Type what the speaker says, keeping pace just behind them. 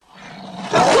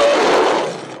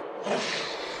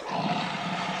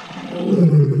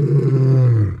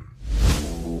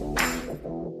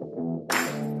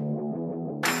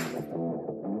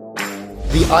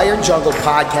Iron Jungle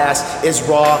podcast is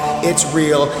raw, it's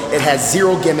real, it has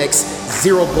zero gimmicks,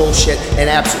 zero bullshit, and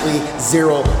absolutely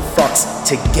zero fucks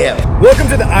to give. Welcome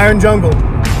to the Iron Jungle.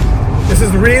 This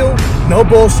is the real, no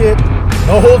bullshit,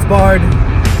 no holds barred,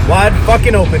 wide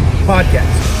fucking open podcast.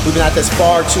 We've been at this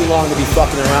far too long to be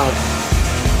fucking around.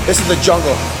 This is the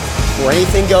jungle, where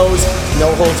anything goes,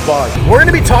 no holds barred. We're going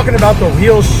to be talking about the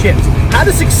real shit, how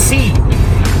to succeed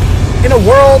in a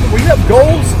world where you have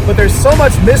goals, but there's so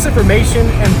much misinformation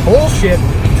and bullshit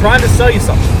trying to sell you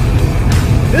something.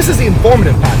 This is the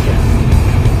informative podcast,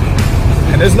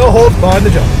 and there's no holds barred in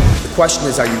the jungle. The question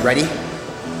is, are you ready?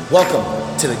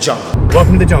 Welcome to the jungle.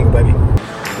 Welcome to the jungle, baby.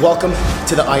 Welcome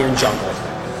to the Iron Jungle.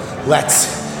 Let's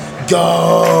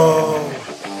go.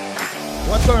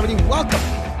 What's up, everybody?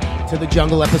 Welcome to the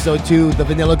jungle, episode 2. The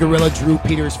Vanilla Gorilla, Drew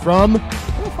Peters from...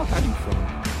 Where the fuck are you from?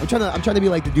 I'm trying to be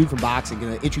like the dude from boxing,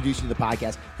 gonna introduce you to the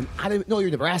podcast. And I didn't know you're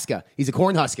Nebraska. He's a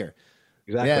Cornhusker.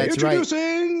 Exactly. Yeah, that's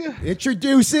Introducing. Right.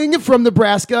 Introducing from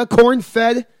Nebraska,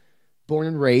 corn-fed, born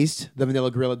and raised, the Vanilla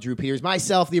Gorilla, Drew Peters.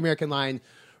 Myself, the American Lion,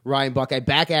 Ryan Buckeye.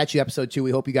 Back at you, episode 2. We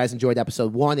hope you guys enjoyed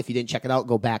episode 1. If you didn't check it out,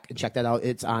 go back and check that out.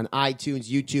 It's on iTunes,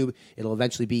 YouTube. It'll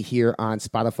eventually be here on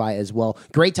Spotify as well.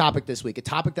 Great topic this week. A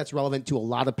topic that's relevant to a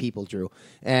lot of people, Drew.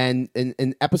 And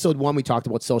in episode 1, we talked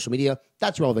about social media.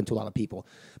 That's relevant to a lot of people.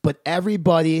 But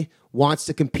everybody wants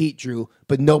to compete, Drew,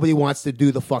 but nobody wants to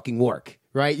do the fucking work,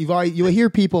 right? You'll hear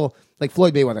people like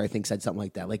Floyd Mayweather, I think, said something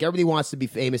like that. Like, everybody wants to be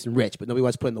famous and rich, but nobody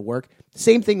wants to put in the work.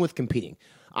 Same thing with competing.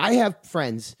 I have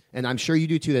friends, and I'm sure you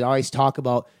do too, that always talk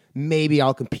about, maybe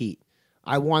I'll compete.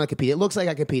 I want to compete. It looks like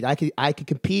I compete. I could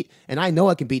compete, and I know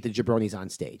I can beat the jabronis on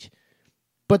stage.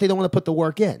 But they don't want to put the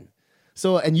work in.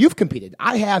 So, and you've competed.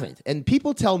 I haven't. And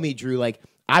people tell me, Drew, like,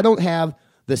 I don't have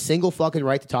the single fucking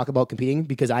right to talk about competing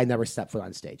because I never stepped foot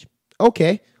on stage.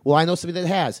 Okay, well, I know somebody that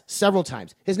has several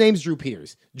times. His name's Drew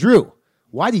Peters. Drew,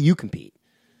 why do you compete?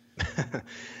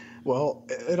 Well,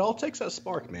 it all takes that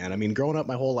spark, man. I mean, growing up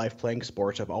my whole life playing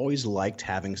sports, I've always liked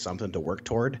having something to work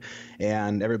toward.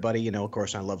 And everybody, of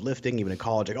course, I love lifting. Even in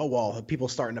college, like, oh, well, people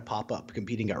starting to pop up.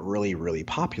 Competing got really, really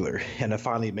popular. And I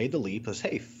finally made the leap. I was,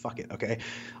 hey, fuck it, okay?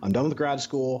 I'm done with grad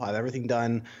school. I have everything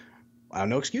done. I have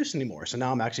no excuse anymore. So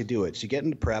now I'm actually doing it. So you get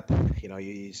into prep.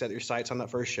 You set your sights on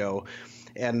that first show.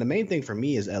 And the main thing for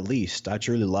me is, at least, I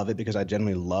truly love it because I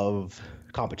generally love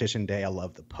competition day. I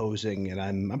love the posing. And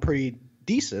I'm pretty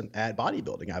decent at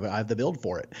bodybuilding. I have the build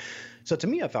for it. So to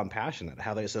me, I found passionate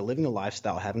how they said living a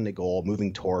lifestyle, having a goal,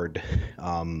 moving toward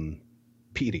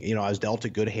competing. I was dealt a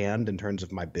good hand in terms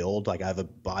of my build. Like, I have a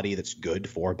body that's good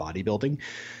for bodybuilding.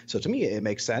 So to me, it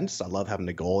makes sense. I love having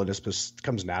a goal, and it just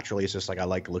comes naturally. It's just like, I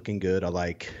like looking good. I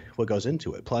like what goes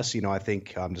into it. Plus, I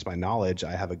think just my knowledge,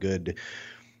 I have a good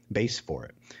base for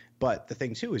it. But the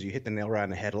thing too is, you hit the nail right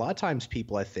on the head. A lot of times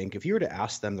people, I think, if you were to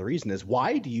ask them, the reason is,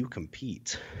 why do you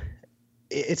compete?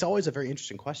 It's always a very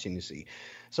interesting question, you see.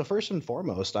 So first and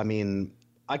foremost, I mean,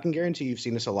 I can guarantee you've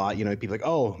seen this a lot. People like,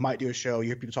 oh, might do a show. You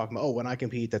hear people talking about, oh, when I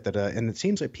compete, da-da-da. And it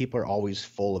seems like people are always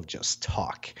full of just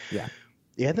talk. Yeah. At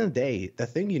the end of the day, the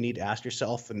thing you need to ask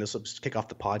yourself, and this will kick off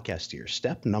the podcast here,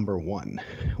 step number 1,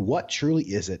 what truly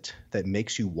is it that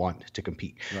makes you want to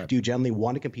compete? Right. Do you generally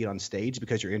want to compete on stage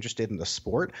because you're interested in the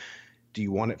sport? Do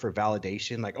you want it for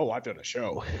validation? Like, oh, I've done a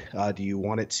show. Do you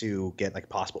want it to get like a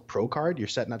possible pro card? You're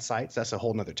setting that sights. That's a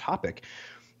whole nother topic.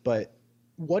 But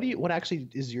what actually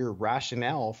is your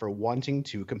rationale for wanting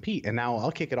to compete? And now I'll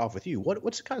kick it off with you.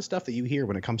 What's the kind of stuff that you hear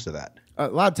when it comes to that? A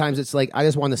lot of times it's like, I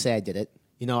just want to say I did it.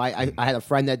 I had a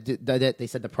friend that did it. They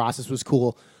said the process was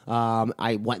cool.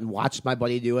 I went and watched my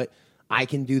buddy do it. I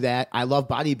can do that. I love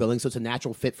bodybuilding, so it's a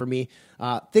natural fit for me.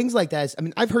 Things like that.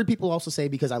 I've heard people also say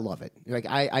because I love it. Like,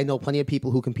 I know plenty of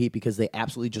people who compete because they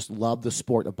absolutely just love the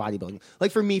sport of bodybuilding.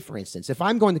 Like, for me, for instance, if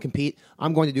I'm going to compete,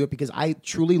 I'm going to do it because I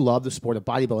truly love the sport of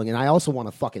bodybuilding, and I also want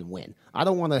to fucking win. I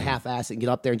don't want to half-ass it and get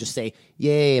up there and just say,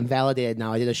 yay, I'm validated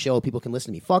now. I did a show. People can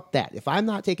listen to me. Fuck that. If I'm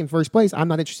not taking first place, I'm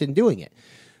not interested in doing it.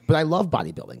 But I love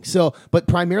bodybuilding. So, but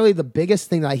primarily the biggest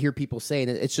thing that I hear people say,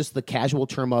 and it's just the casual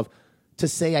term of, to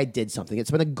say I did something.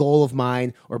 It's been a goal of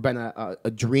mine or been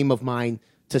a dream of mine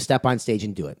to step on stage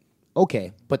and do it.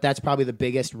 Okay, but that's probably the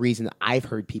biggest reason I've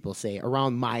heard people say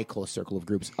around my close circle of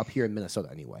groups up here in Minnesota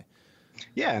anyway.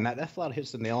 Yeah, and that flat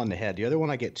hits the nail on the head. The other one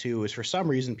I get too is, for some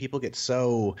reason, people get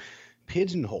so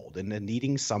pigeonholed and then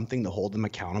needing something to hold them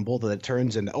accountable that it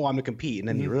turns into, oh, I'm going to compete. And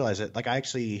then you realize it. Like, I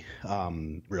actually,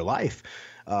 real life,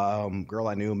 girl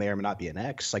I knew may or may not be an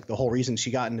ex. Like the whole reason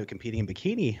she got into competing in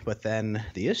bikini, but then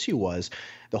the issue was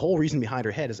the whole reason behind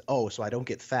her head is, oh, so I don't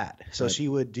get fat. So she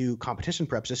would do competition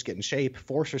preps just to get in shape,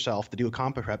 force herself to do a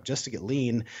comp prep just to get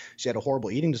lean. She had a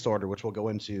horrible eating disorder, which we'll go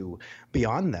into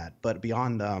beyond that. But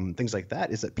beyond things like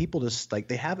that is that people just like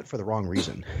they have it for the wrong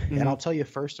reason. And I'll tell you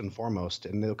first and foremost,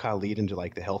 and they'll kind of lead into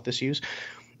like the health issues.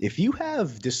 If you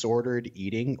have disordered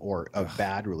eating or a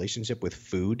bad relationship with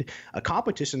food, a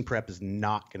competition prep is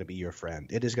not going to be your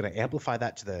friend. It is going to amplify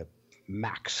that to the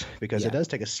max because it does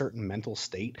take a certain mental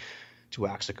state to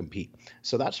actually compete.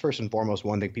 So that's first and foremost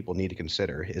one thing people need to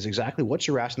consider is exactly what's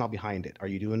your rationale behind it. Are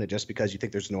you doing it just because you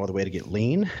think there's no other way to get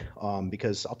lean?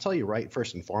 Because I'll tell you right,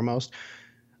 first and foremost,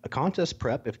 a contest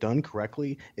prep, if done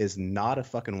correctly, is not a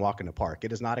fucking walk in the park.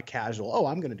 It is not a casual, oh,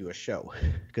 I'm going to do a show.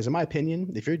 Because in my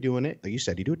opinion, if you're doing it, like you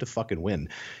said, you do it to fucking win.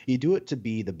 You do it to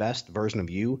be the best version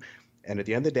of you. And at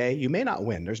the end of the day, you may not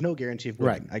win. There's no guarantee of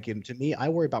winning. Right. To me, I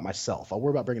worry about myself. I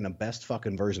worry about bringing the best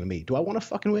fucking version of me. Do I want to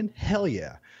fucking win? Hell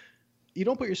yeah. You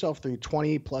don't put yourself through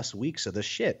 20 plus weeks of this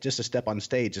shit just to step on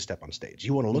stage.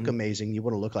 You want to look amazing. You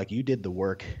want to look like you did the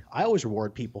work. I always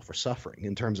reward people for suffering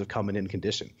in terms of coming in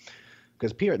condition.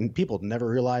 Because people never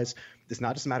realize it's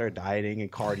not just a matter of dieting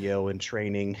and cardio and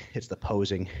training. It's the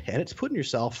posing. And it's putting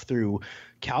yourself through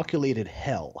calculated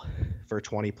hell for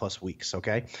 20 plus weeks,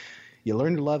 okay? You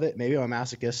learn to love it. Maybe I'm a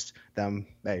masochist.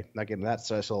 Hey, not getting that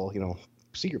special,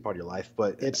 secret part of your life.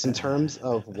 But it's in terms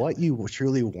of what you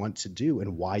truly want to do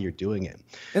and why you're doing it.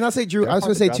 And I'll say, Drew, I was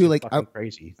going to say, too, like...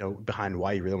 crazy, behind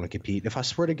why you really want to compete. If I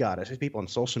swear to God, I see people on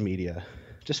social media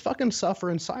just fucking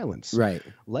suffer in silence. Right.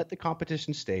 Let the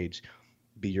competition stage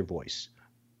be your voice.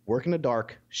 Work in the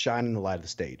dark, shine in the light of the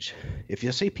stage. If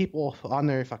you see people on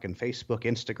their fucking Facebook,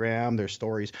 Instagram, their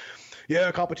stories,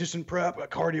 competition prep,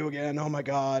 cardio again, oh my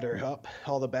God, or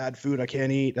all the bad food I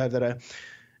can't eat,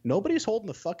 nobody's holding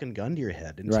the fucking gun to your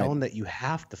head and telling that you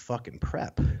have to fucking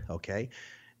prep, okay?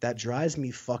 That drives me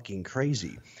fucking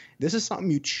crazy. This is something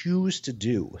you choose to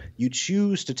do. You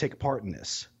choose to take part in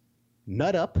this.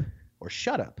 Nut up or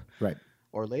shut up. Right.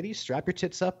 Or ladies, strap your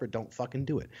tits up or don't fucking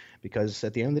do it. Because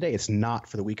at the end of the day, it's not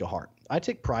for the weak of heart. I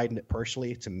take pride in it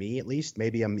personally, to me at least.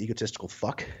 Maybe I'm egotistical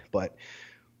fuck, but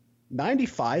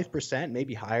 95%,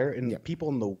 maybe higher, in people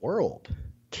in the world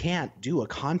can't do a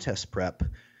contest prep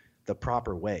the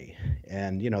proper way.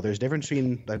 And, there's a difference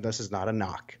between, this is not a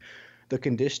knock, the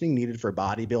conditioning needed for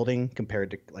bodybuilding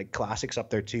compared to like classics up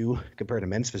there too, compared to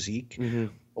men's physique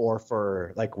or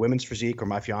for like women's physique or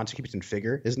my fiance keeps in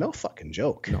figure is no fucking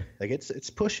joke. No. Like it's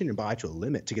pushing your body to a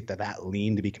limit to get that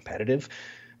lean to be competitive.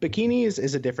 Bikini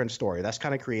is a different story. That's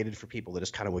kind of created for people that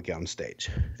just kind of would get on stage.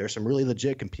 There's some really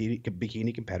legit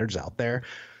bikini competitors out there,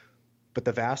 but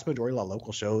the vast majority of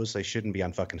local shows, they shouldn't be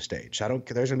on fucking stage. There's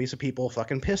going to be some people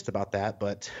fucking pissed about that,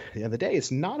 but at the end of the day,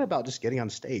 it's not about just getting on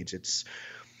stage.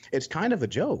 It's kind of a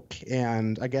joke.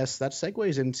 And I guess that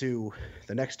segues into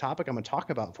the next topic I'm going to talk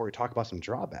about before we talk about some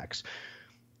drawbacks.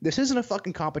 This isn't a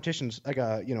fucking competition, like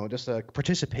just a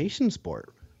participation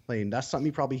sport. I mean, that's something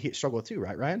you probably struggle with too,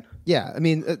 right, Ryan? Yeah, I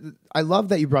mean, I love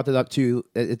that you brought that up too.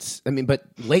 But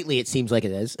lately it seems like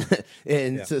it is.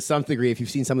 And to some degree, if you've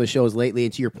seen some of the shows lately,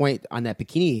 and to your point on that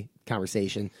bikini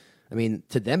conversation, I mean,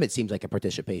 to them it seems like a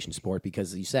participation sport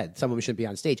because you said some of them shouldn't be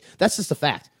on stage. That's just a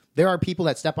fact. There are people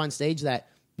that step on stage that,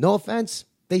 no offense,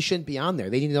 they shouldn't be on there.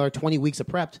 They need another 20 weeks of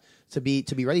prep to be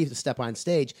ready to step on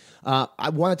stage. I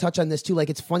want to touch on this too. Like,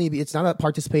 it's funny, it's not a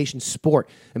participation sport.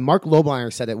 And Mark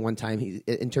Lobliner said at one time,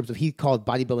 in terms of, he called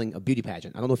bodybuilding a beauty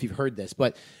pageant. I don't know if you've heard this,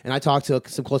 and I talked to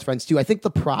some close friends too. I think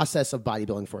the process of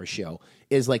bodybuilding for a show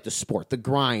is like the sport, the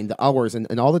grind, the hours,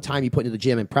 and all the time you put into the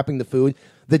gym and prepping the food.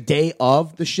 The day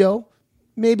of the show,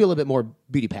 maybe a little bit more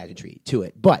beauty pageantry to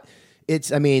it. But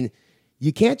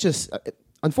you can't just...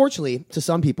 Unfortunately, to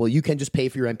some people, you can just pay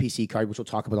for your NPC card, which we'll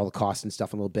talk about all the costs and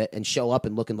stuff in a little bit, and show up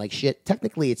and looking like shit.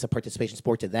 Technically, it's a participation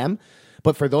sport to them.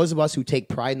 But for those of us who take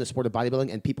pride in the sport of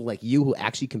bodybuilding and people like you who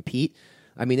actually compete,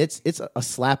 I mean, it's a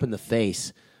slap in the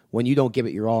face when you don't give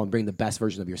it your all and bring the best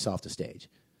version of yourself to stage.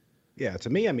 Yeah, to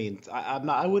me, I mean,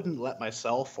 I wouldn't let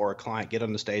myself or a client get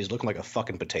on the stage looking like a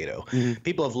fucking potato. Mm-hmm.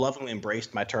 People have lovingly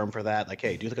embraced my term for that. Like,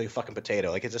 hey, do you look like a fucking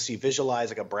potato? Like, it's just you visualize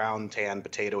like a brown tan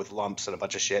potato with lumps and a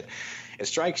bunch of shit. It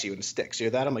strikes you and sticks.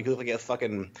 You're that. I'm like, you look like a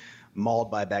fucking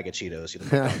mauled by a bag of Cheetos. You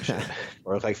look like shit.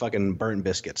 Or look like fucking burnt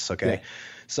biscuits. Okay. Yeah.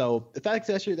 So if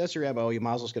that's your MO, you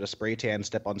might as well just get a spray tan,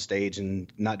 step on stage,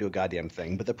 and not do a goddamn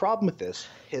thing. But the problem with this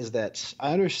is that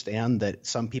I understand that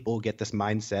some people get this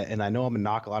mindset, and I know I'm gonna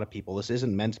knock a lot of people. This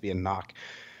isn't meant to be a knock.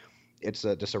 It's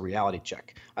just a reality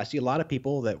check. I see a lot of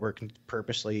people that were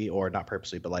purposely, or not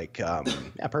purposely, but like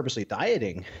purposely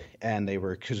dieting, and they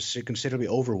were considerably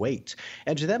overweight.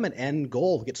 And to them, an end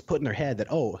goal gets put in their head that,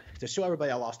 oh, to show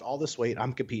everybody I lost all this weight,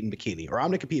 I'm competing bikini, or I'm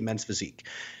going to compete in men's physique.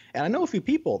 And I know a few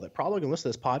people that probably going to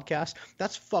listen to this podcast.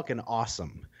 That's fucking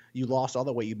awesome. You lost all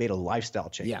the weight. You made a lifestyle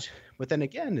change. Yeah. But then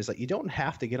again, is like you don't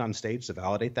have to get on stage to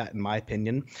validate that, in my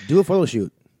opinion. Do a photo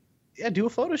shoot. Yeah, do a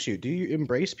photo shoot. Do you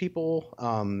embrace people,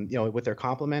 with their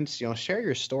compliments? Share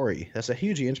your story. That's a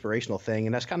hugely inspirational thing,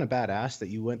 and that's kind of badass that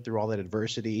you went through all that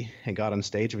adversity and got on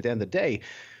stage. But at the end of the day,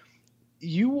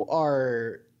 you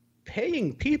are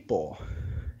paying people,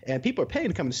 and people are paying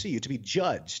to come and see you to be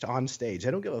judged on stage.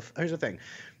 I don't give a. Here's the thing.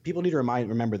 People need to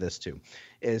remember this too,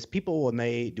 is people when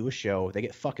they do a show, they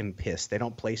get fucking pissed. They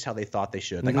don't place how they thought they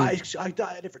should. Like, I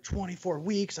dieted for 24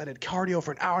 weeks. I did cardio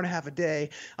for an hour and a half a day.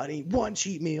 I didn't eat one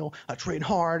cheat meal. I trained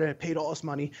hard. I paid all this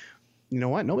money. You know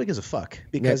what? Nobody gives a fuck,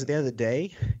 because at the end of the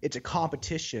day, it's a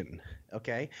competition,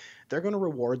 okay? They're going to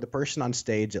reward the person on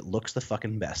stage that looks the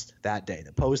fucking best that day,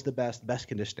 that posed the best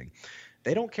conditioning.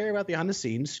 They don't care about behind the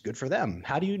scenes. Good for them.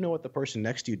 How do you know what the person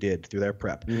next to you did through their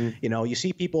prep? Mm-hmm. You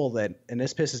see people that, and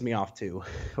this pisses me off too,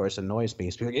 or it annoys me.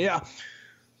 It's like,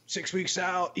 6 weeks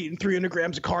out, eating 300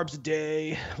 grams of carbs a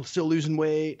day, still losing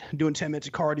weight, doing 10 minutes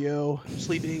of cardio,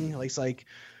 sleeping. It's like,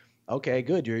 okay,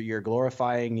 good. You're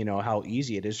glorifying, how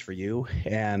easy it is for you.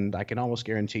 And I can almost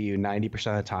guarantee you 90%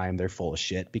 of the time they're full of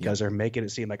shit, because they're making it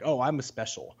seem like, oh, I'm a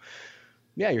special.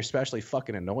 Yeah, you're especially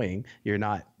fucking annoying. You're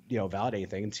not, validate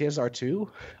anything. And CSR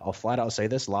too, I'll flat out say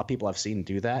this. A lot of people I've seen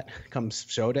do that. Comes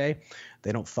show day,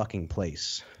 they don't fucking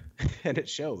place. And it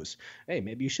shows. Hey,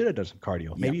 maybe you should have done some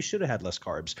cardio. Maybe you should have had less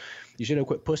carbs. You should have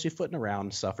quit pussyfooting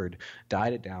around, suffered,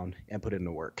 died it down, and put it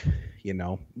into work.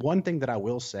 One thing that I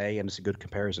will say, and it's a good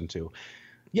comparison to,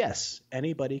 yes,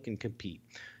 anybody can compete.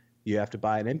 You have to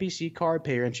buy an NPC card,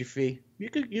 pay your entry fee. You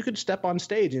could step on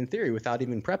stage in theory without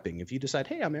even prepping. If you decide,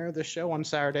 hey, I'm airing this show on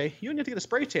Saturday, you don't have to get a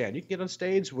spray tan. You can get on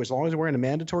stage as long as you're wearing a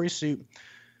mandatory suit,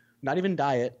 not even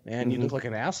diet, and you look like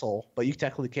an asshole, but you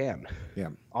technically can. Yeah.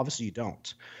 Obviously you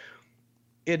don't.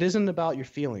 It isn't about your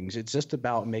feelings. It's just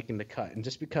about making the cut. And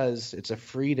just because it's a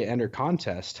free to enter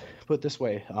contest, put it this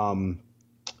way,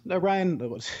 Ryan,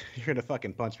 you're going to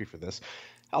fucking punch me for this.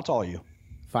 How tall are you?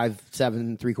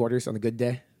 5'7" 3/4" on a good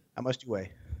day. How much do you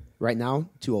weigh? Right now,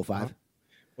 205.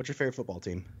 What's your favorite football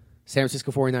team? San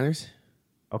Francisco 49ers.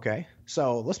 Okay.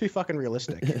 So let's be fucking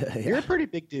realistic. You're a pretty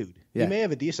big dude. Yeah. You may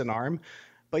have a decent arm,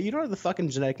 but you don't have the fucking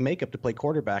genetic makeup to play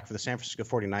quarterback for the San Francisco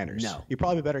 49ers. No. You're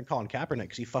probably better than Colin Kaepernick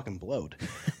because he fucking blowed.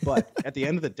 But at the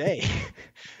end of the day,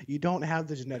 you don't have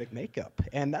the genetic makeup.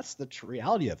 And that's the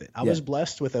reality of it. I was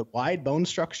blessed with a wide bone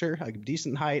structure, a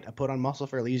decent height. I put on muscle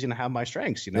fairly easy and I have my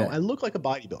strengths. I look like a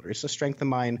bodybuilder. It's a strength of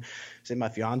mine. Say my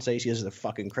fiance, she has a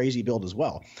fucking crazy build as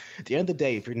well. At the end of the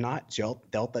day, if you're not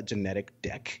dealt that genetic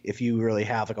deck, if you really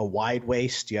have like a wide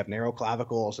waist, you have narrow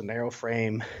clavicles, a narrow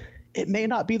frame, it may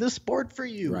not be the sport for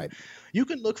you. Right. You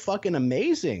can look fucking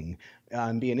amazing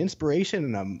and be an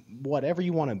inspiration and whatever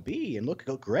you want to be and look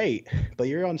great, but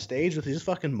you're on stage with these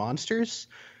fucking monsters.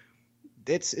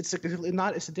 It's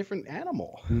a different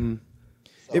animal. Mm-hmm.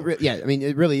 So.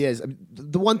 It really is.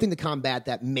 The one thing to combat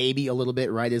that maybe a little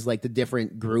bit, right, is like the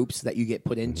different groups that you get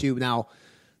put into. Now,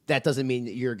 that doesn't mean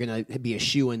that you're going to be a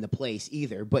shoe in the place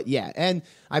either. But yeah, and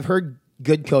I've heard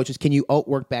good coaches, can you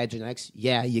outwork bad genetics?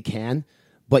 Yeah, you can.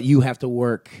 But you have to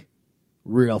work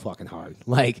real fucking hard,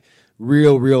 like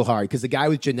real hard. Because the guy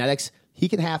with genetics, he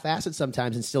can half-ass it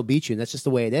sometimes and still beat you, and that's just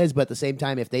the way it is. But at the same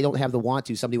time, if they don't have the want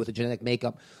to, somebody with a genetic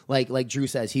makeup, like Drew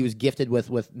says, he was gifted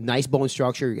with nice bone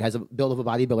structure, has a build of a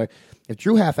bodybuilder. If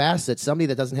Drew half-asses it, somebody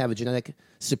that doesn't have a genetic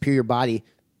superior body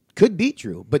could beat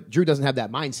Drew, but Drew doesn't have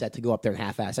that mindset to go up there and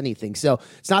half-ass anything. So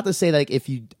it's not to say that if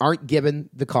you aren't given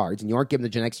the cards and you aren't given the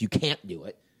genetics, you can't do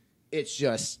it. It's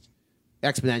just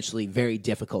exponentially very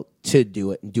difficult to do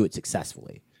it and do it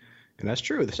successfully. And that's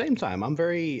true. At the same time, I'm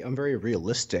very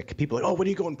realistic. People are like, oh, when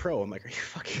are you going pro? I'm like, are you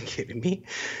fucking kidding me?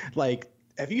 Like,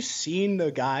 have you seen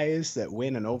the guys that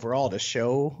win an overall to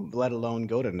show, let alone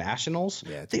go to nationals?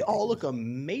 Yeah, they all look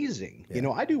amazing. Yeah.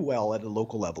 I do well at a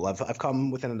local level. I've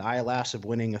come within an eyelash of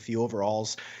winning a few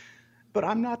overalls, but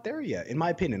I'm not there yet, in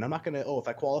my opinion. I'm not going to, if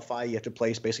I qualify, you have to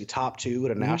place basically top 2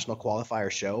 at a national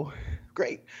qualifier show.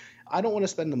 Great. I don't want to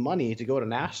spend the money to go to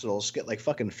nationals, get like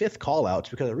fucking 5th call-outs,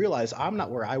 because I realize I'm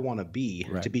not where I want to be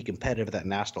to be competitive at that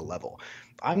national level.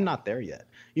 I'm not there yet.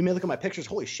 You may look at my pictures,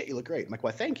 holy shit, you look great. I'm like,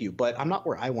 well, thank you, but I'm not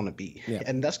where I want to be. Yeah.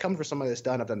 And that's coming from somebody that's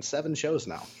I've done 7 shows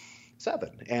now. 7.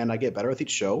 And I get better with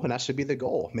each show, and that should be the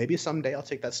goal. Maybe someday I'll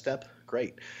take that step.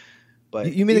 Great.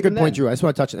 But you made a good point, Drew. I just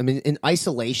want to touch it. I mean, in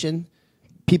isolation,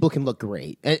 people can look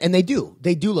great, and they do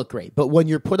look great. But when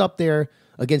you're put up there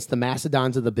against the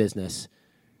mastodons of the business,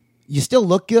 you still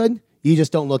look good. You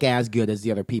just don't look as good as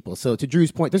the other people. So to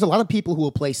Drew's point, there's a lot of people who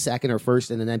will play second or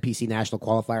first in an NPC national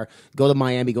qualifier, go to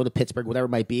Miami, go to Pittsburgh, whatever it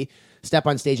might be, step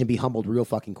on stage and be humbled real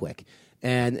fucking quick.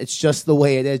 And it's just the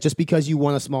way it is. Just because you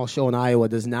won a small show in Iowa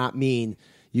does not mean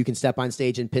you can step on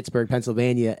stage in Pittsburgh,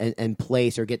 Pennsylvania, and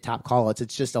place or get top call-outs.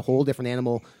 It's just a whole different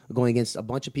animal going against a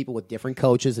bunch of people with different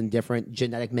coaches and different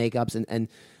genetic makeups. And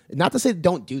not to say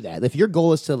don't do that. If your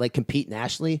goal is to like compete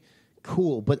nationally,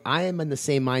 cool, but I am in the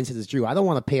same mindset as Drew. I don't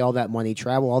want to pay all that money,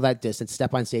 travel all that distance,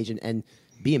 step on stage and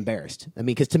be embarrassed. I mean,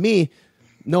 because to me,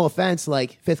 no offense,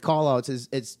 like fifth call-outs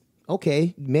it's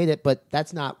okay, you made it, but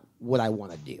that's not what I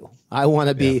want to do. I want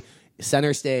to be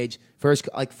center stage, first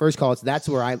call-outs. That's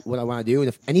what I want to do. And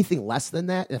if anything less than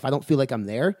that, and if I don't feel like I'm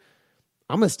there,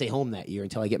 I'm going to stay home that year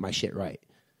until I get my shit right.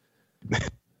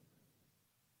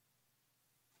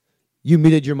 You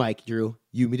muted your mic, Drew.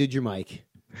 You muted your mic.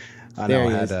 I there know.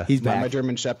 he is. He's back. My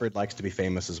German Shepherd likes to be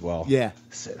famous as well. Yeah.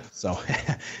 So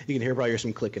you can probably hear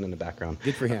some clicking in the background.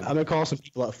 Good for him. I'm going to call some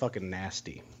people out fucking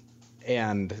nasty.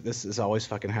 And this is always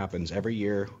fucking happens every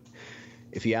year.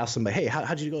 If you ask somebody, hey,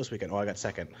 how'd you go this weekend? Oh, I got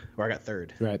second. Or I got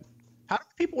third. Right. How do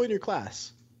people in your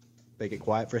class? They get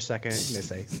quiet for a second and they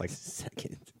say, like,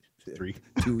 second. 3.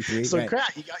 2, 3. So right.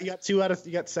 crap,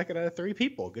 you got second out of 3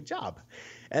 people. Good job.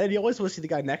 And then you always want to see the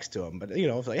guy next to him. But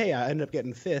it's like, hey, I ended up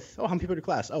getting 5th. Oh, how many people in your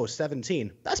class? Oh,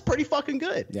 17. That's pretty fucking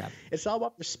good. Yeah. It's all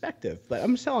about perspective. But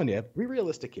I'm telling you, be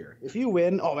realistic here. If you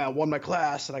win, oh man, I won my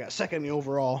class and I got second in the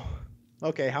overall.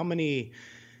 Okay, how many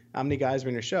guys were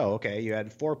in your show? Okay, you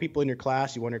had 4 people in your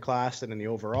class, you won your class, and in the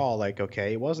overall, like,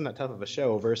 okay, it wasn't that tough of a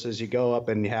show versus you go up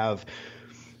and you have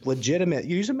legitimate,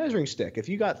 you use a measuring stick. If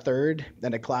you got third,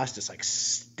 then a class just like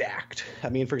stacked. I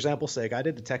mean, for example's sake, I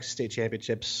did the Texas State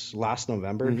Championships last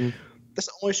November. Mm-hmm. That's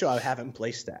the only show I haven't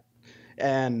placed at.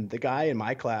 And the guy in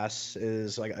my class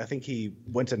is like, I think he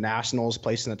went to nationals,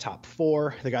 placed in the top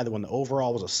 4. The guy that won the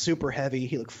overall was a super heavy.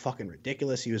 He looked fucking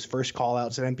ridiculous. He was first call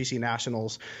outs at NPC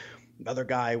nationals. Another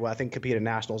guy who I think competed in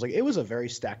nationals. Like, it was a very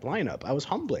stacked lineup. I was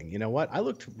humbling. You know what? I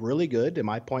looked really good. And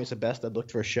my points the best I'd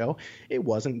looked for a show. It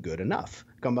wasn't good enough.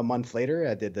 Come a month later,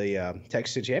 I did the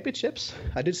Texas Championships.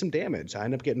 I did some damage. I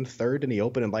ended up getting 3rd in the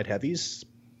open and light heavies.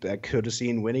 I could have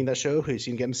seen winning that show. Could have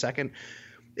seen getting 2nd.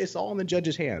 It's all in the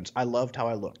judge's hands. I loved how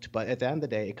I looked. But at the end of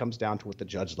the day, it comes down to what the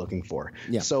judge's looking for.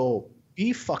 Yeah. So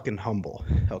be fucking humble,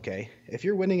 okay? If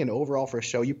you're winning an overall for a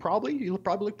show, you'll probably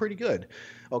look pretty good,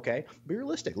 okay? Be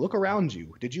realistic. Look around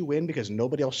you. Did you win because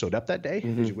nobody else showed up that day?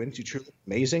 Mm-hmm. Did you win because you truly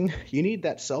amazing? You need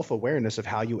that self-awareness of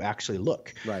how you actually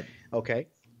look, right? Okay?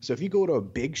 So if you go to a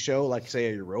big show like, say,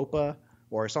 a Europa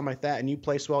or something like that and you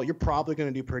place well, you're probably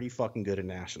going to do pretty fucking good in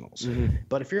nationals. Mm-hmm.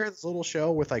 But if you're at this little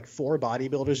show with like 4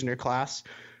 bodybuilders in your class,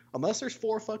 unless there's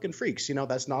 4 fucking freaks,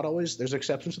 that's not always – there's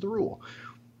exceptions to the rule.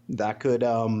 That could,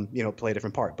 play a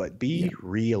different part. But be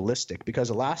realistic, because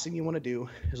the last thing you want to do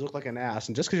is look like an ass.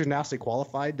 And just because you're nationally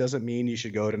qualified doesn't mean you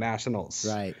should go to nationals.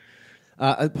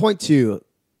 Right. Point 2,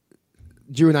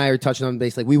 Drew and I are touching on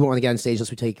basically we want to get on stage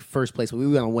unless we take first place, but we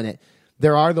want to win it.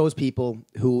 There are those people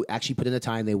who actually put in the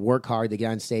time, they work hard, they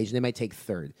get on stage, and they might take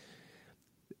 3rd.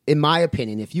 In my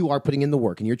opinion, if you are putting in the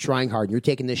work and you're trying hard and you're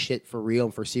taking this shit for real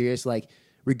and for serious, like,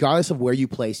 regardless of where you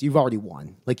place, you've already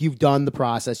won. Like, you've done the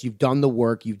process, you've done the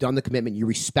work, you've done the commitment, you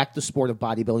respect the sport of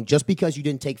bodybuilding. Just because you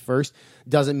didn't take first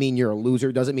doesn't mean you're a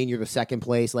loser, doesn't mean you're the second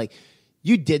place. Like,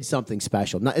 you did something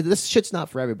special. Now, this shit's not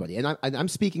for everybody. And I'm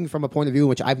speaking from a point of view in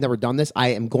which I've never done this. I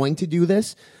am going to do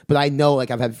this, but I know,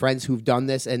 like, I've had friends who've done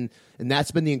this, and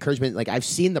that's been the encouragement. Like, I've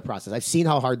seen the process. I've seen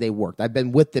how hard they worked. I've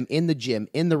been with them in the gym,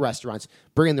 in the restaurants,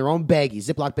 bringing their own baggies,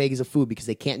 Ziploc baggies of food because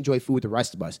they can't enjoy food with the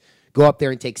rest of us. Go up there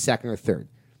and take 2nd or 3rd.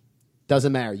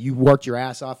 Doesn't matter. You worked your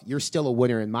ass off. You're still a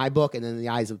winner in my book and in the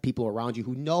eyes of people around you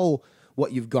who know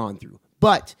what you've gone through.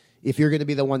 But if you're going to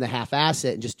be the one to half-ass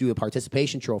it and just do a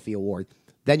participation trophy award,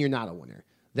 then you're not a winner.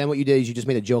 Then what you did is you just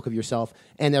made a joke of yourself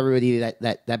and everybody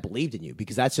that believed in you,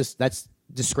 because that's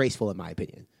disgraceful in my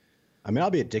opinion. I mean,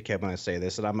 I'll be a dickhead when I say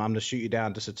this, and I'm going to shoot you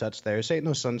down just a touch there. This ain't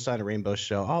no sunshine and rainbow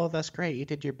show. Oh, that's great. You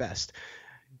did your best.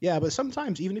 Yeah, but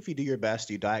sometimes, even if you do your best,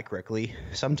 you diet correctly,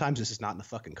 sometimes this is not in the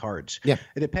fucking cards. Yeah.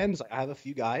 It depends. I have a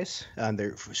few guys, and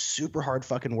they're super hard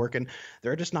fucking working.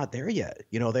 They're just not there yet.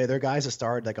 They're guys that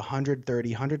started like 130,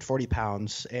 140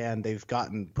 pounds, and they've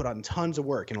put on tons of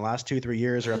work in the last 2-3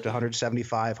 years. They're up to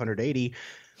 175, 180.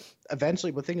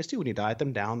 eventually, the thing is too, when you diet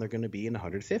them down, they're going to be in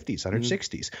 150s,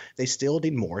 160s. They still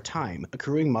need more time.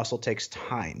 Accruing muscle takes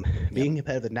time. Being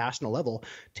competitive at the national level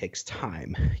takes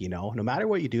time. No matter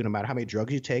what you do, no matter how many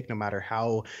drugs you take, no matter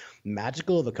how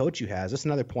magical of a coach you have, that's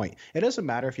another point. It doesn't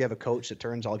matter if you have a coach that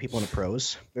turns all the people into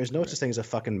pros. There's no such thing as a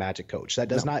fucking magic coach. That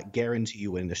does not guarantee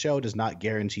you winning the show, does not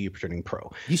guarantee you turning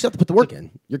pro. You still have to put the work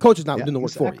in. Your coach is not doing the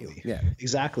work for you. Yeah,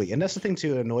 exactly. And that's the thing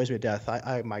too, it annoys me to death.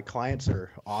 My clients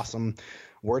are awesome.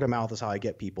 Word of mouth is how I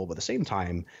get people, but at the same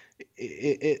time,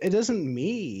 it isn't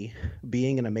me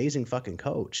being an amazing fucking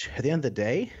coach. At the end of the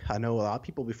day, I know a lot of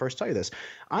people will first tell you this.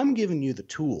 I'm giving you the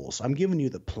tools. I'm giving you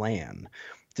the plan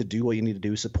to do what you need to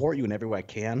do, support you in every way I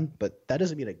can, but that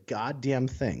doesn't mean a goddamn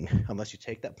thing unless you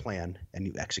take that plan and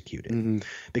you execute it.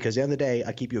 Because at the end of the day,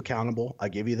 I keep you accountable. I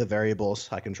give you the variables.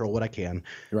 I control what I can,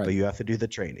 but you have to do the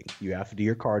training. You have to do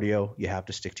your cardio. You have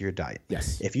to stick to your diet.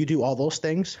 Yes. If you do all those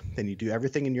things, then you do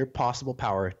everything in your possible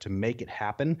power to make it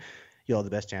happen, you'll have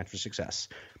the best chance for success.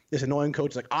 This annoying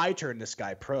coach is like, I turned this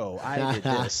guy pro. I did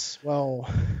this. Well,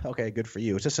 okay, good for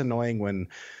you. It's just annoying when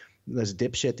this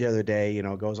dipshit the other day,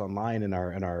 goes online in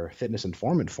our fitness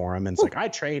informant forum and it's like, I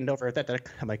trained over at that.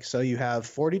 I'm like, so you have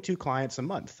 42 clients a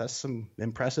month. That's some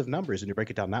impressive numbers. And you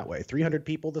break it down that way. 300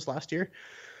 people this last year.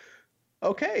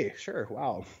 Okay, sure.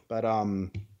 Wow. But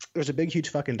there's a big, huge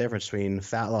fucking difference between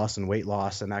fat loss and weight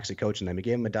loss and actually coaching them. You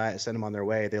gave them a diet, sent them on their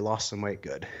way. They lost some weight.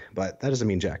 Good. But that doesn't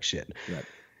mean jack shit. Right.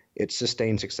 It's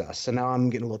sustained success. So now I'm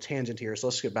getting a little tangent here, so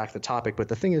let's get back to the topic. But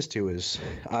the thing is, too, is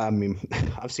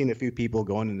I've seen a few people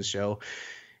going in the show,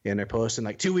 and they're posting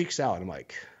like 2 weeks out. I'm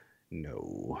like,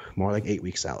 no, more like 8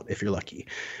 weeks out if you're lucky.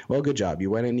 Well, good job.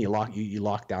 You went in, you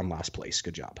locked down last place.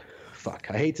 Good job. Fuck,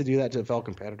 I hate to do that to a fellow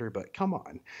competitor, but come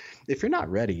on. If you're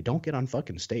not ready, don't get on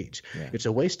fucking stage. Yeah. It's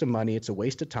a waste of money. It's a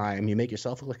waste of time. You make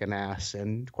yourself look like an ass,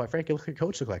 and quite frankly, look your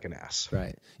coach look like an ass.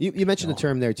 Right. You mentioned a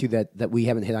term there, too, that we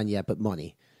haven't hit on yet, but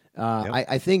money.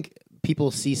 I think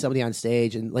people see somebody on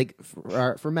stage and like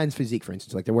for men's physique, for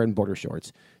instance, like they're wearing border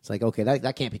shorts. It's like, okay,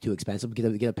 that can't be too expensive.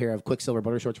 Get a pair of Quicksilver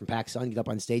border shorts from Pakistan, get up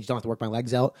on stage, don't have to work my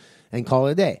legs out and call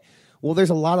it a day. Well,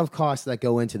 there's a lot of costs that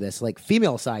go into this, like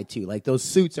female side too. Like those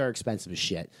suits are expensive as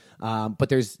shit. But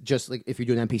there's just like if you're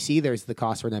doing NPC, there's the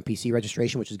cost for an NPC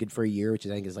registration, which is good for a year, which I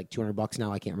think is like $200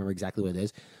 now. I can't remember exactly what it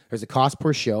is. There's a cost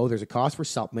per show. There's a cost for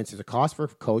supplements. There's a cost for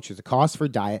coach. There's a cost for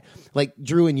diet. Like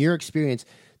Drew, in your experience,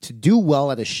 to do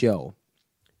well at a show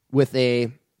with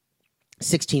a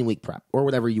 16-week prep or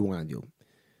whatever you want to do,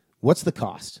 what's the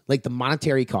cost? Like the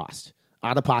monetary cost,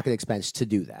 out-of-pocket expense to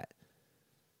do that?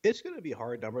 It's going to be a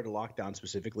hard number to lock down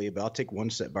specifically, but I'll take one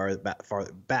step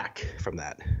farther back from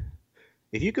that.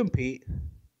 If you compete,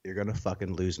 you're going to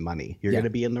fucking lose money. You're going to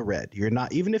be in the red. You're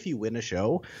not, even if you win a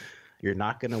show, you're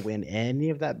not going to win any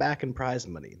of that back and prize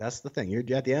money. That's the thing. You're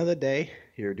at the end of the day,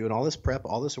 you're doing all this prep,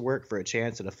 all this work for a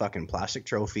chance at a fucking plastic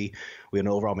trophy with an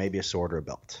overall, maybe a sword or a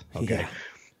belt. Okay. Yeah.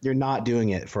 You're not doing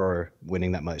it for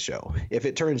winning that much show. If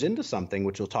it turns into something,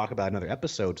 which we'll talk about in another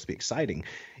episode, to be exciting,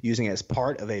 using it as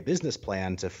part of a business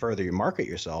plan to further your market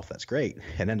yourself, that's great.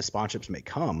 And then the sponsorships may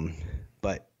come,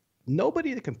 but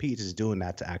nobody that competes is doing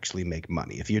that to actually make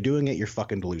money. If you're doing it, you're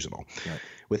fucking delusional. Right.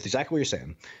 With exactly what you're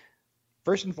saying.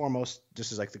 First and foremost,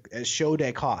 this is like the show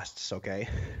day costs, okay?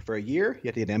 For a year, you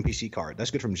have to get an NPC card.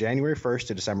 That's good from January 1st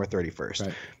to December 31st.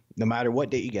 Right. No matter what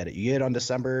date you get it. You get it on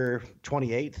December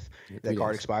 28th, that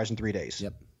card expires in 3 days.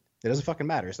 Yep. It doesn't fucking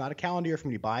matter. It's not a calendar year from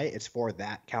when you buy it. It's for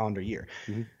that calendar year.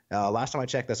 Mm-hmm. Last time I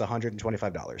checked, that's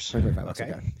 $125.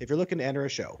 Okay? If you're looking to enter a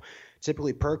show,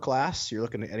 typically per class, you're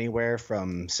looking at anywhere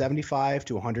from $75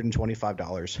 to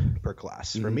 $125 per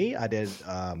class. Mm-hmm. For me, I did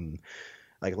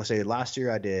like let's say last year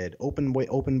I did open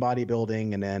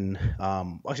bodybuilding, and then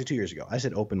actually 2 years ago I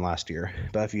said open last year.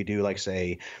 But if you do like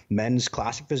say men's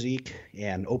classic physique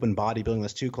and open bodybuilding,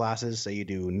 that's 2 classes. Say you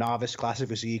do novice classic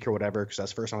physique or whatever, because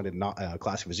that's the first time I did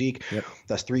classic physique. Yep.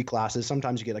 That's 3 classes.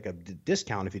 Sometimes you get like a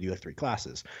discount if you do like 3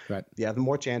 classes. Right. You have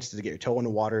more chances to get your toe in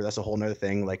the water. That's a whole nother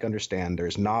thing. Like understand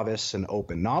there's novice and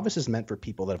open. Novice is meant for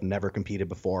people that have never competed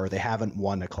before. They haven't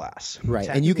won a class. Right.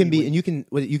 And you can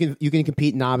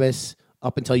compete novice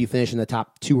up until you finish in the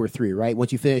top 2 or 3, right?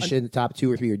 Once you finish in the top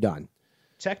 2 or 3, you're done.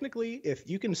 Technically, if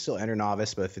you can still enter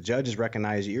novice, but if the judges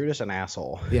recognize you, you're just an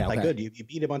asshole. Yeah, okay. Like good. You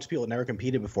beat a bunch of people that never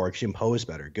competed before because you imposed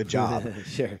better. Good job.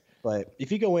 Sure. But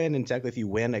if you go in and technically if you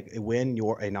win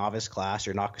a novice class,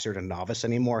 you're not considered a novice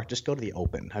anymore. Just go to the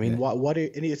open. I mean, and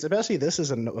it's especially this is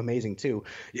amazing too.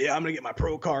 Yeah, I'm gonna get my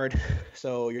pro card.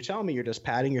 So you're telling me you're just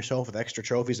patting yourself with extra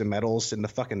trophies and medals in the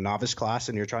fucking novice class,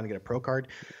 and you're trying to get a pro card?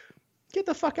 Get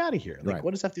the fuck out of here. Like,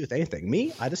 what does that have to do with anything?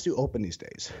 Me, I just do open these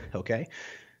days, okay?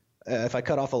 If I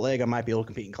cut off a leg, I might be able to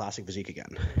compete in classic physique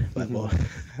again. But well,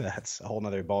 that's a whole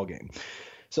nother ball game.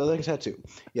 So like I said too,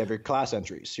 you have your class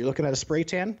entries. You're looking at a spray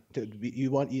tan. I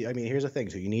mean, here's the thing.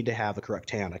 So you need to have the correct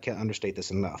tan. I can't understate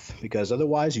this enough because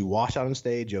otherwise you wash out on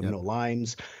stage. You have no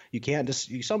lines. You can't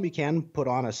somebody can put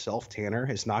on a self tanner.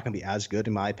 It's not going to be as good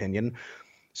in my opinion.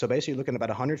 So basically, you're looking at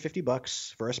about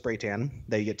 $150 for a spray tan.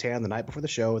 They get tan the night before the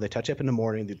show. They touch up in the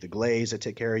morning. The glaze, they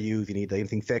take care of you. If you need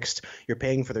anything fixed, you're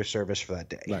paying for their service for that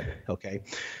day. Right. Okay.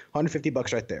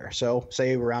 $150 right there. So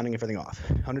say we're rounding everything off.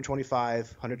 125,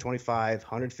 125,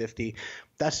 150.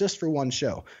 That's just for one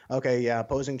show. Okay. Yeah.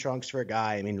 Posing trunks for a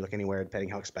guy. I mean, look anywhere,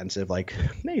 depending how expensive, like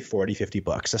maybe $40,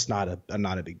 $50. That's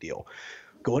not a big deal.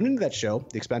 Going into that show,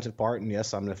 the expensive part, and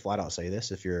yes, I'm going to flat out say this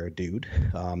if you're a dude,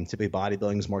 typically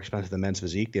bodybuilding is more expensive than men's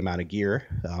physique. The amount of gear,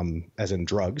 as in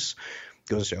drugs,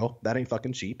 goes to show that ain't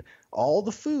fucking cheap. All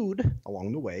the food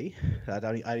along the way,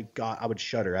 I would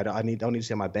shudder. I don't need to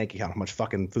see on my bank account how much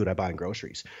fucking food I buy in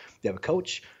groceries. You have a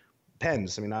coach,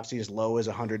 depends. I mean, obviously as low as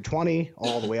 120,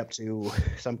 all the way up to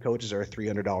some coaches are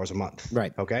 $300 a month.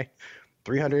 Right. Okay.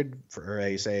 300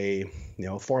 for say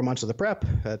 4 months of the prep.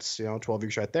 That's 12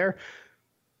 weeks right there.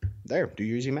 There, do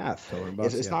your easy math.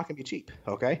 It's not going to be cheap,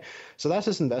 okay? So that's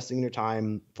just investing in your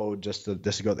time for just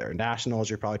to go there.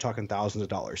 Nationals, you're probably talking thousands of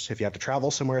dollars. If you have to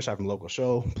travel somewhere, so have a local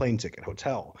show, plane ticket,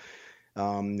 hotel.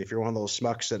 If you're one of those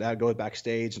schmucks that goes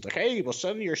backstage, it's like, hey, we'll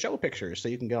send you your show pictures so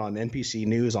you can get on NPC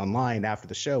News online after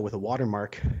the show with a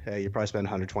watermark. You probably spend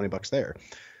 $120 there.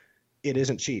 It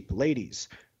isn't cheap. Ladies,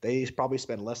 they probably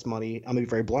spend less money. I'm going to be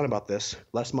very blunt about this.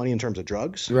 Less money in terms of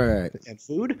drugs and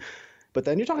food. But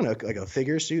then you're talking like a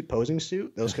figure suit, posing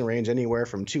suit. Those can range anywhere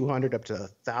from $200 up to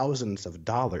thousands of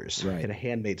dollars in a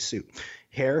handmade suit.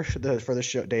 Hair for the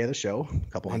show, day of the show,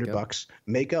 a couple $100.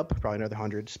 Makeup, probably another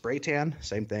 $100. Spray tan,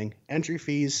 same thing. Entry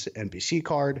fees, NPC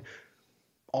card,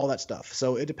 all that stuff.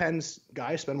 So it depends.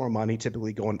 Guys spend more money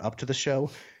typically going up to the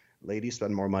show. Ladies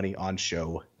spend more money on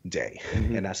show day.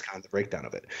 And that's kind of the breakdown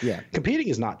of it. Yeah. Competing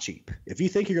is not cheap. If you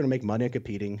think you're going to make money at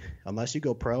competing, unless you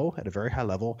go pro at a very high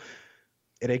level,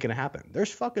 it ain't gonna happen.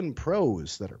 There's fucking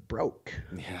pros that are broke.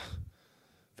 Yeah.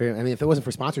 I mean, if it wasn't for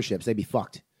sponsorships, they'd be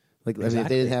fucked. Like,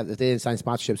 exactly. I mean, if they didn't sign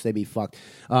sponsorships, they'd be fucked.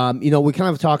 We're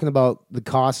kind of talking about the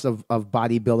costs of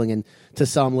bodybuilding, and to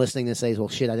some listening to say, well,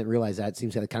 shit, I didn't realize that. It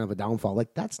seems like kind of a downfall.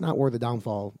 Like, that's not where the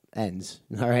downfall ends.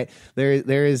 All right.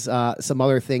 There is some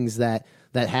other things that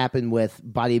happen with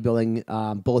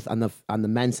bodybuilding, both on the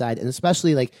men's side and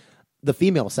especially like the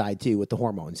female side too, with the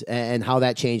hormones and how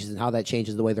that changes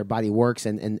the way their body works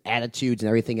and attitudes and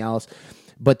everything else.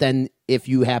 But then if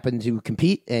you happen to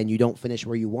compete and you don't finish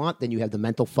where you want, then you have the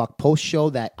mental fuck post show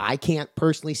that I can't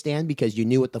personally stand because you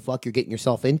knew what the fuck you're getting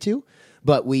yourself into.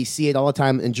 But we see it all the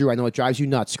time. And Drew, I know it drives you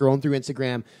nuts scrolling through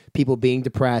Instagram, people being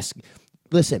depressed.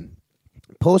 Listen,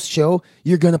 post show,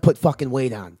 you're going to put fucking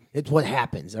weight on. It's what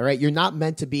happens. All right. You're not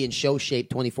meant to be in show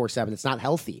shape 24/7. It's not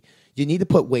healthy. You need to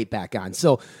put weight back on.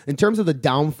 So in terms of the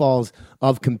downfalls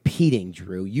of competing,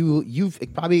 Drew, you've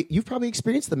probably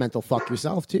experienced the mental fuck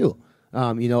yourself too,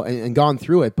 and gone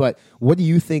through it. But what do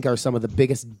you think are some of the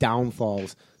biggest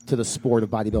downfalls to the sport of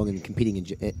bodybuilding and competing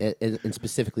and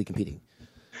specifically competing?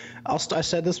 I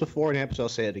said this before in the episode. I'll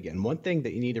say it again. One thing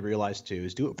that you need to realize too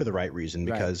is do it for the right reason,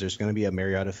 because there's going to be a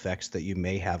myriad of effects that you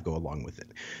may have go along with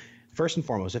it. First and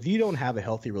foremost, if you don't have a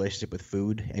healthy relationship with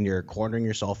food and you're cornering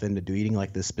yourself into eating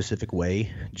like this specific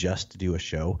way just to do a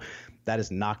show, that is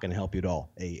not going to help you at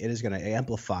all. It is going to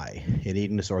amplify an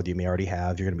eating disorder you may already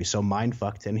have. You're going to be so mind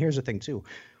fucked. And here's the thing too.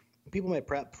 People may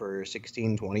prep for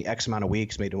 16, 20, X amount of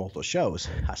weeks, maybe multiple shows.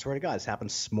 I swear to God, this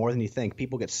happens more than you think.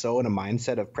 People get so in a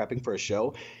mindset of prepping for a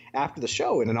show. After the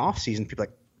show, in an off season, people are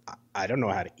like, I don't know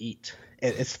how to eat.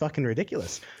 It's fucking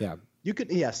ridiculous. Yeah. You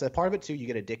could, yes, part of it too, you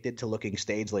get addicted to looking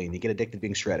stage lean. You get addicted to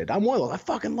being shredded. I'm one of those. I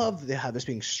fucking love this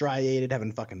being striated,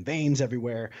 having fucking veins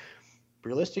everywhere.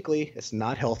 Realistically, it's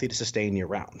not healthy to sustain year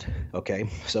round. Okay.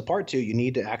 So part two, you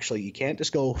need to you can't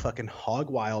just go fucking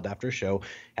hog wild after a show,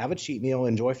 have a cheat meal,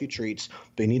 enjoy a few treats,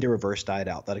 but you need to reverse diet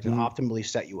out. That can optimally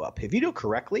set you up. If you do it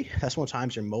correctly, that's one of the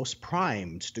times you're most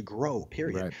primed to grow,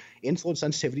 period. Right. Insulin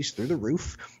sensitivity's through the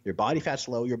roof. Your body fat's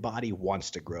low. Your body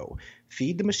wants to grow.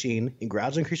 Feed the machine and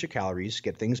gradually increase your calories,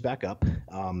 get things back up,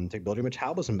 to build your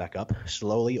metabolism back up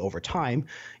slowly over time.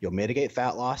 You'll mitigate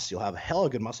fat loss. You'll have hella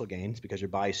good muscle gains because your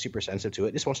body's super sensitive to it.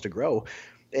 It just wants to grow,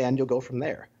 and you'll go from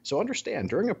there. So understand,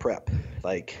 during a prep,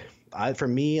 for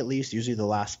me at least, usually the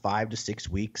last 5 to 6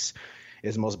 weeks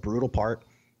is the most brutal part.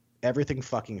 Everything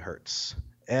fucking hurts.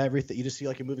 Everything, you just feel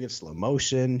like you're moving in slow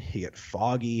motion, you get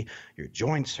foggy, your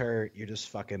joints hurt, you're just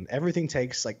fucking, everything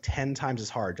takes like 10 times as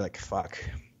hard. You're like, fuck,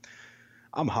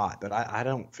 I'm hot, but I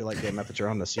don't feel like getting up to turn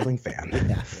on the ceiling fan.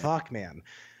 Fuck, man.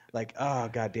 Like, oh,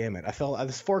 god damn it.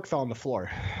 This fork fell on the floor.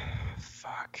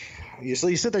 Fuck. You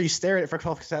sit there, you stare at it for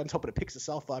 12 seconds, hoping it picks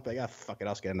itself up. Like, fuck it,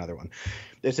 I'll just get another one.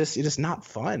 It's just not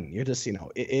fun. You're just, it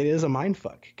is a mind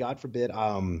fuck. God forbid.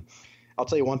 I'll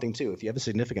tell you one thing, too. If you have a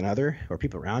significant other or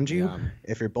people around you,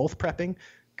 if you're both prepping,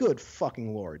 good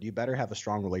fucking Lord, you better have a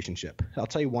strong relationship. I'll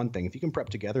tell you one thing. If you can prep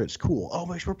together, it's cool. Oh,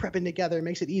 we're prepping together. It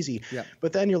makes it easy. Yep.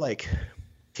 But then you're like,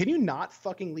 can you not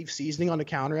fucking leave seasoning on the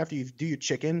counter after you do your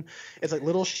chicken? It's like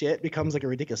little shit becomes like a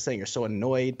ridiculous thing. You're so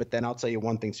annoyed. But then I'll tell you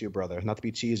one thing to your brother, not to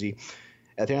be cheesy.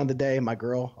 At the end of the day, my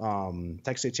girl,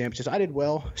 Texas State Championships, I did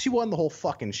well. She won the whole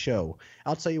fucking show.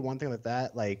 I'll tell you one thing like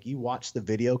that. Like, you watch the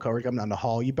video cover coming down the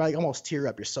hall, you probably almost tear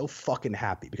up. You're so fucking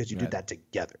happy because you did that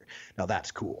together. Now,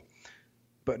 that's cool.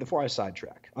 But before I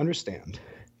sidetrack, understand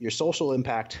your social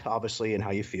impact, obviously, and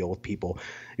how you feel with people.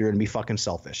 You're going to be fucking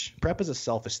selfish. Prep is a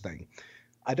selfish thing.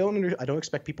 I don't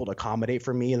expect people to accommodate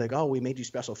for me, like, oh, we made you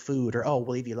special food, or, oh,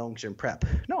 we'll leave you alone because you're in prep.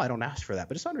 No, I don't ask for that,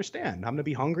 but just understand. I'm going to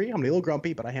be hungry. I'm going to be a little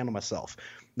grumpy, but I handle myself.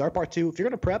 Another part, too, if you're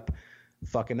going to prep,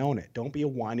 fucking own it. Don't be a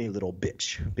whiny little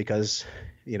bitch because,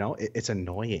 it's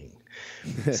annoying.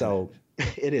 So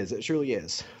it is. It truly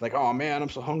is. Like, oh, man, I'm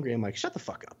so hungry. I'm like, shut the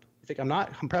fuck up. You think I'm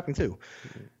not? I'm prepping, too.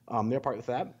 The other part with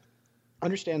that,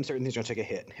 understand certain things are going to take a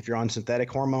hit. If you're on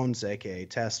synthetic hormones, aka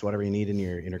tests, whatever you need in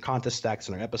your contest stacks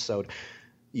in our episode,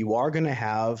 you are going to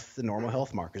have the normal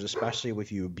health markers, especially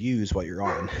if you abuse what you're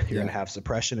on. You're going to have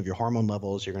suppression of your hormone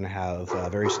levels. You're going to have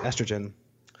various estrogen.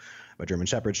 My German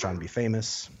Shepherd's trying to be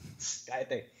famous.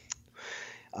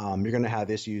 You're going to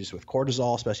have issues with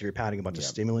cortisol, especially if you're pounding a bunch of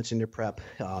stimulants in your prep.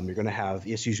 You're going to have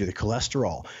issues with your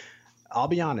cholesterol. I'll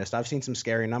be honest. I've seen some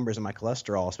scary numbers in my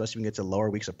cholesterol, especially when you get to lower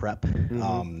weeks of prep.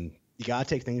 You got to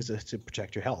take things to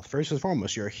protect your health. First and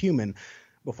foremost, you're a human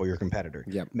before you're a competitor.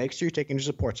 Make sure you're taking your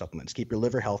support supplements. Keep your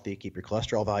liver healthy. Keep your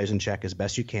cholesterol values in check as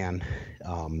best you can.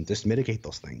 Just mitigate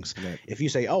those things. If you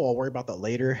say, oh, I'll worry about that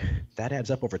later, that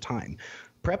adds up over time.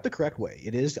 Prep the correct way.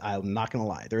 It is, I'm not going to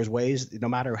lie. There's ways, no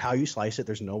matter how you slice it,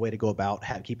 there's no way to go about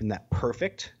keeping that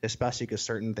perfect, especially because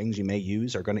certain things you may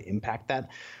use are going to impact that.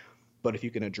 But if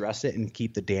you can address it and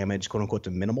keep the damage, quote unquote,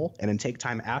 to minimal, and then take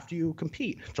time after you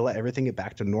compete to let everything get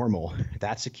back to normal,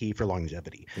 that's the key for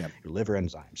longevity. Your liver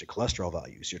enzymes, your cholesterol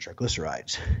values, your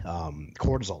triglycerides,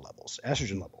 cortisol levels,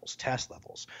 estrogen levels, test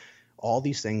levels, all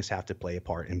these things have to play a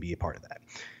part and be a part of that.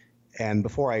 And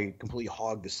before I completely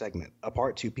hog this segment, a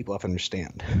part two, people have to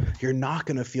understand, you're not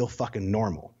going to feel fucking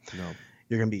normal. No.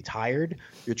 You're going to be tired.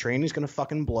 Your training's going to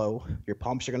fucking blow. Your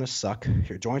pumps are going to suck.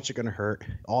 Your joints are going to hurt.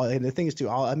 And the thing is, too,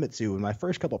 I'll admit, too, in my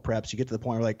first couple of preps, you get to the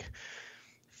point where, like,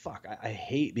 fuck, I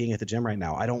hate being at the gym right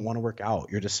now. I don't want to work out.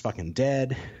 You're just fucking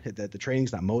dead. The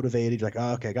training's not motivated. You're like,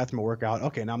 oh, okay, I got through my workout.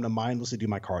 Okay, now I'm going to mindlessly do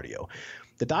my cardio.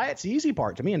 The diet's the easy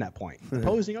part to me in that point. The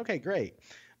posing, okay, great.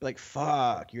 But, like,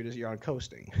 fuck, you're on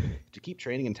coasting. To keep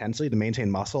training intensely, to maintain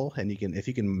muscle, and if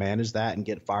you can manage that and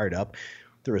get fired up,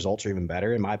 the results are even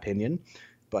better, in my opinion.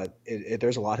 But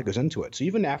there's a lot that goes into it. So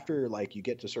even after, like, you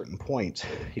get to a certain point,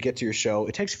 you get to your show,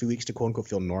 it takes a few weeks to, quote unquote,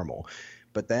 feel normal.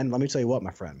 But then let me tell you what,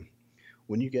 my friend,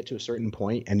 when you get to a certain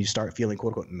point and you start feeling,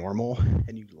 quote unquote, normal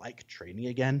and you like training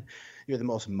again, you're the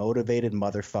most motivated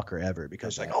motherfucker ever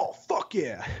because like, oh, fuck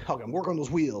yeah, I'm going to work on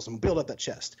those wheels and build up that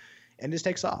chest. And it just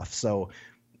takes off. So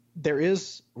there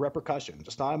is repercussions.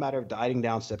 It's not a matter of dieting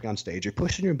down, stepping on stage. You're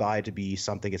pushing your body to be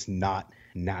something it's not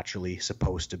naturally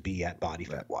supposed to be at body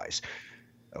fat wise.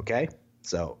 Okay?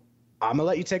 So I'm going to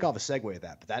let you take off a segue of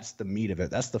that, but that's the meat of it.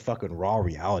 That's the fucking raw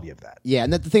reality of that. Yeah,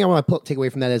 and the thing I want to take away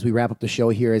from that as we wrap up the show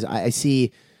here is I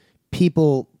see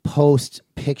people post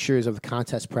pictures of the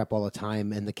contest prep all the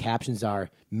time, and the captions are,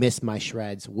 miss my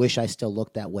shreds, wish I still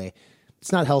looked that way.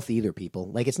 It's not healthy either,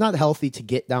 people. Like, it's not healthy to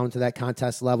get down to that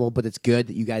contest level, but it's good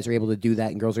that you guys are able to do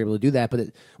that and girls are able to do that. But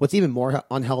what's even more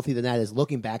unhealthy than that is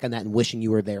looking back on that and wishing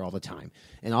you were there all the time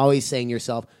and always saying to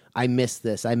yourself, I miss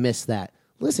this, I miss that.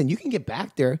 Listen, you can get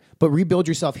back there, but rebuild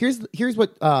yourself. Here's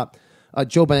what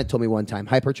Joe Bennett told me one time,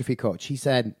 hypertrophy coach. He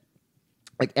said,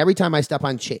 like, every time I step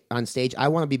on stage, I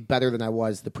want to be better than I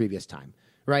was the previous time,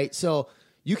 right? So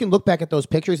you can look back at those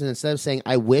pictures, and instead of saying,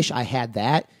 I wish I had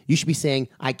that, you should be saying,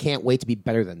 I can't wait to be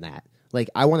better than that.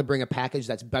 Like, I want to bring a package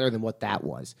that's better than what that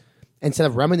was. Instead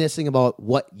of reminiscing about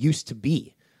what used to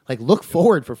be. Like, look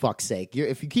forward, for fuck's sake.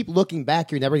 If you keep looking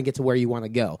back, you're never going to get to where you want to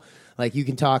go. Like, you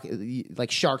can talk, like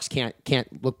sharks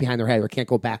can't look behind their head or can't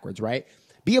go backwards, right?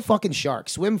 Be a fucking shark.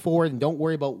 Swim forward and don't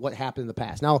worry about what happened in the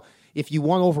past. Now, if you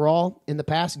won overall in the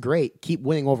past, great. Keep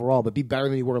winning overall, but be better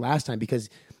than you were last time, because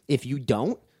if you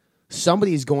don't,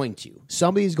 somebody's going to.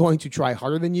 Somebody's going to try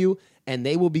harder than you, and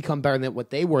they will become better than what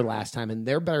they were last time, and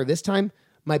they're better this time.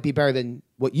 might be better than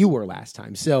what you were last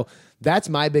time. So that's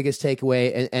my biggest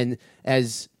takeaway. And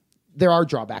as there are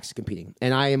drawbacks to competing,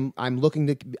 and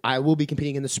I will be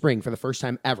competing in the spring for the first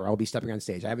time ever. I'll be stepping on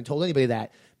stage. I haven't told anybody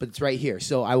that, but it's right here.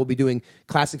 So I will be doing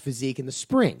classic physique in the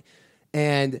spring.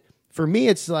 And for me,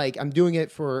 it's like I'm doing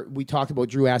it for, we talked about,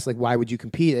 Drew asked, like, why would you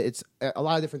compete? It's a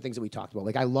lot of different things that we talked about.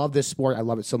 Like, I love this sport. I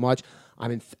love it so much.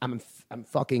 I'm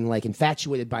fucking like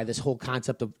infatuated by this whole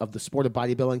concept of the sport of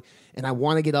bodybuilding. And I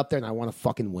want to get up there and I want to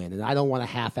fucking win. And I don't want to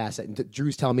half-ass it. And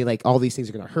Drew's telling me, like, all these things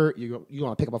are going to hurt. You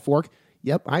want to pick up a fork?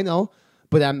 Yep, I know.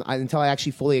 But until I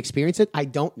actually fully experience it, I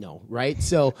don't know, right?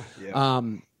 So, yeah.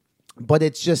 But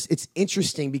it's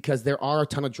interesting because there are a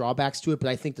ton of drawbacks to it. But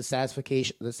I think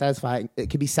it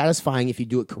can be satisfying if you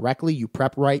do it correctly. You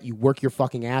prep right. You work your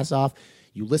fucking ass off.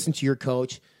 You listen to your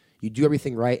coach. You do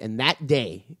everything right. And that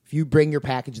day, if you bring your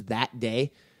package that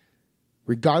day,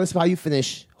 regardless of how you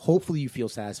finish, hopefully you feel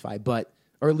satisfied,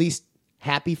 or at least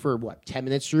happy for 10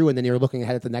 minutes, Drew, and then you're looking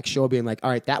ahead at the next show, being like,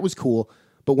 all right, that was cool,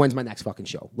 but when's my next fucking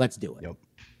show? Let's do it. Yep.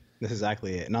 That's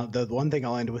exactly it. Now, the one thing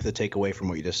I'll end with, a takeaway from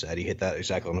what you just said, you hit that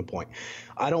exactly on the point.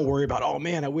 I don't worry about, oh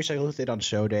man, I wish I looked at it on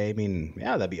show day. I mean,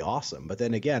 yeah, that'd be awesome. But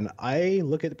then again, I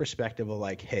look at the perspective of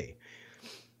like, hey,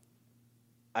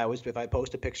 if I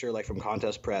post a picture like from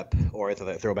contest prep or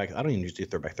throwback, I don't even usually do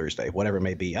throwback Thursday, whatever it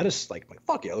may be. I just like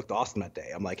fuck yeah, I looked awesome that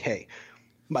day. I'm like, hey,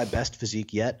 my best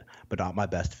physique yet, but not my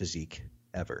best physique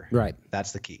ever. Right.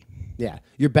 That's the key. Yeah.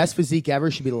 Your best physique ever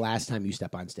should be the last time you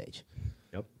step on stage.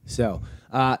 Yep. So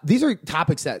these are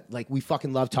topics that like we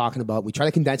fucking love talking about. We try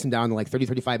to condense them down to like 30,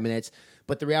 35 minutes.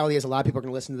 But the reality is a lot of people are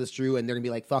going to listen to this, Drew, and they're going to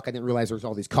be like, fuck, I didn't realize there was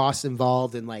all these costs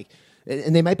involved. And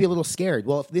they might be a little scared.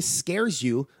 Well, if this scares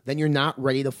you, then you're not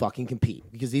ready to fucking compete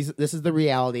because this is the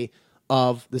reality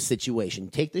of the situation.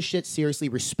 Take this shit seriously.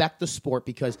 Respect the sport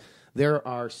because there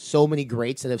are so many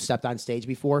greats that have stepped on stage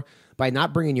before. By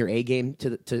not bringing your A game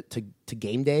to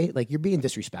game day, like you're being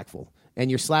disrespectful and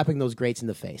you're slapping those greats in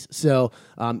the face. So,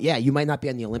 yeah, you might not be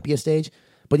on the Olympia stage,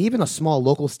 but even a small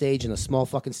local stage in a small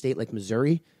fucking state like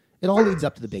Missouri, it all leads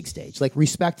up to the big stage. Like,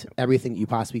 respect everything that you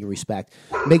possibly can respect.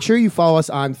 Make sure you follow us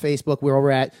on Facebook. We're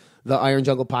over at the Iron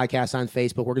Jungle Podcast on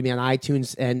Facebook. We're going to be on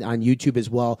iTunes and on YouTube as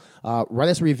well. Write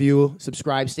us a review,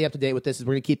 subscribe, stay up to date with this.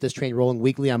 We're going to keep this train rolling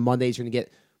weekly on Mondays. You're going to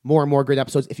get more and more great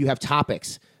episodes. If you have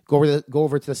topics, go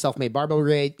over to the Self-Made Barbell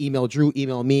Brigade, email Drew,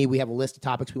 email me. We have a list of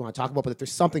topics we want to talk about, but if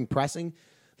there's something pressing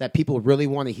that people really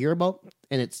want to hear about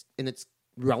and it's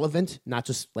relevant, not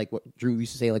just like what Drew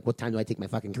used to say, like, what time do I take my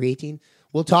fucking creatine?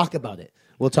 We'll talk about it.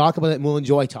 And we'll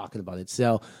enjoy talking about it.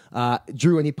 So,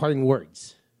 Drew, any parting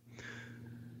words?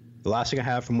 The last thing I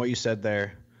have from what you said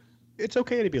there, it's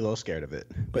okay to be a little scared of it.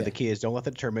 But the key is don't let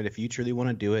that determine if you truly want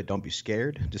to do it. Don't be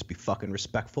scared. Just be fucking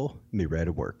respectful and be ready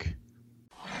to work.